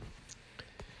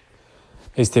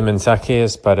Este mensaje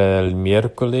es para el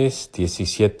miércoles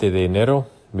 17 de enero,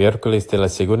 miércoles de la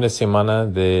segunda semana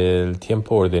del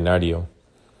tiempo ordinario.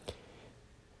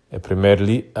 La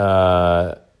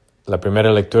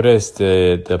primera lectura es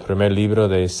del primer libro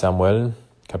de Samuel,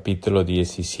 capítulo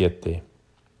 17.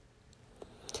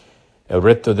 El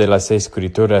reto de las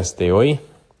escrituras de hoy,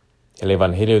 el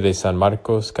Evangelio de San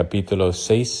Marcos, capítulos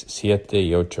 6, 7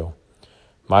 y 8.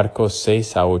 Marcos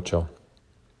 6 a 8.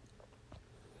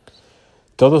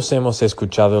 Todos hemos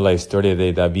escuchado la historia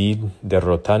de David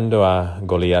derrotando a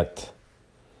Goliat.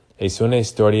 Es una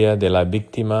historia de la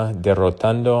víctima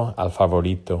derrotando al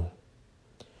favorito.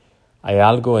 Hay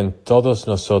algo en todos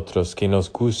nosotros que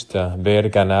nos gusta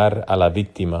ver ganar a la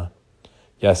víctima,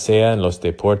 ya sea en los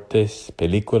deportes,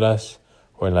 películas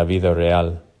o en la vida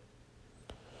real.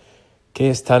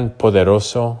 ¿Qué es tan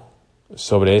poderoso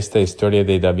sobre esta historia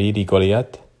de David y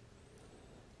Goliat?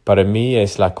 Para mí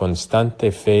es la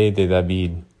constante fe de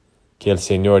David, que el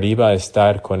Señor iba a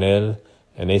estar con él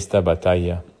en esta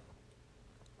batalla.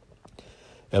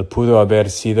 Él pudo haber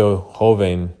sido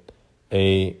joven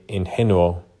e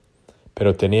ingenuo,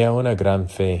 pero tenía una gran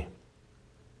fe.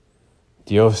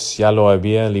 Dios ya lo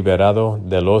había liberado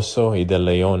del oso y del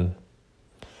león.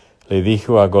 Le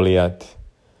dijo a Goliat: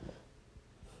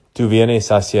 «Tú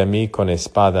vienes hacia mí con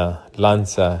espada,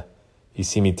 lanza y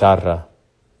cimitarra,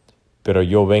 pero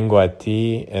yo vengo a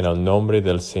ti en el nombre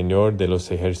del Señor de los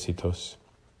ejércitos».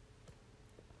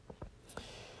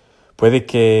 Puede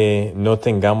que no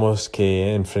tengamos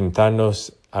que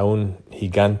enfrentarnos a un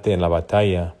gigante en la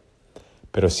batalla,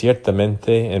 pero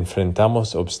ciertamente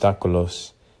enfrentamos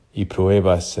obstáculos y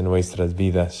pruebas en nuestras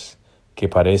vidas que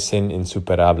parecen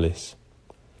insuperables.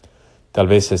 Tal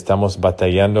vez estamos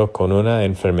batallando con una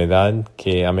enfermedad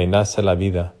que amenaza la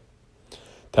vida.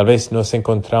 Tal vez nos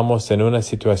encontramos en una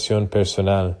situación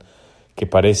personal que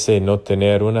parece no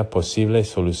tener una posible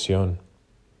solución.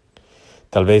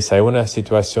 Tal vez hay una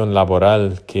situación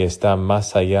laboral que está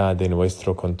más allá de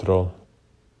nuestro control.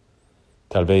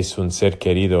 Tal vez un ser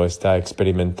querido está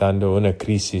experimentando una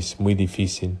crisis muy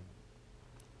difícil.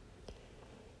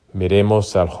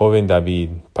 Miremos al joven David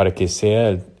para que sea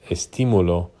el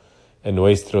estímulo en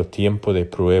nuestro tiempo de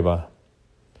prueba.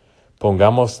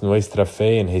 Pongamos nuestra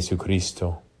fe en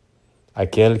Jesucristo,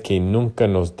 aquel que nunca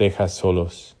nos deja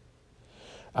solos.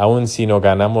 Aun si no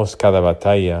ganamos cada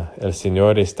batalla, el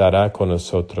Señor estará con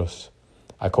nosotros,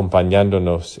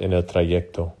 acompañándonos en el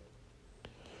trayecto.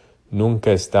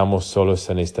 Nunca estamos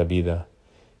solos en esta vida,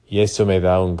 y eso me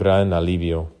da un gran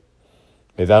alivio.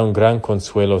 Me da un gran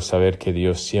consuelo saber que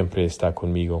Dios siempre está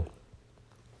conmigo.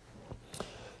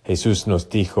 Jesús nos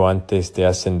dijo antes de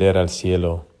ascender al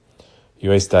cielo: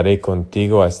 «Yo estaré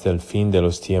contigo hasta el fin de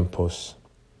los tiempos».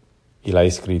 Y la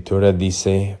Escritura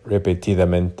dice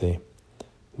repetidamente: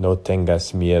 «No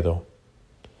tengas miedo».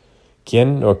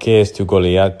 ¿Quién o qué es tu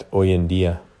Goliat hoy en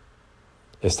día?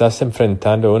 ¿Estás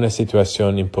enfrentando una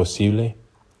situación imposible?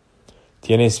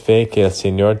 ¿Tienes fe que el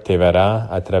Señor te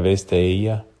verá a través de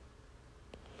ella?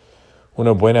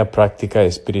 Una buena práctica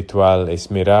espiritual es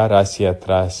mirar hacia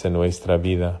atrás en nuestra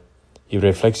vida y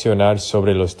reflexionar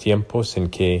sobre los tiempos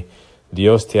en que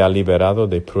Dios te ha liberado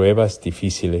de pruebas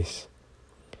difíciles.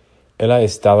 Él ha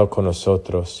estado con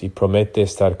nosotros y promete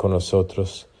estar con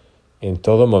nosotros en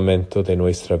todo momento de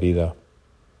nuestra vida.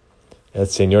 El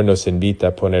Señor nos invita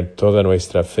a poner toda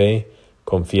nuestra fe,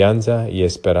 confianza y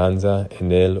esperanza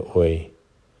en Él hoy.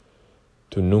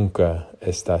 Tú nunca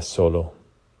estás solo.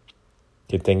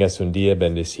 Que tengas un día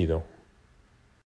bendecido.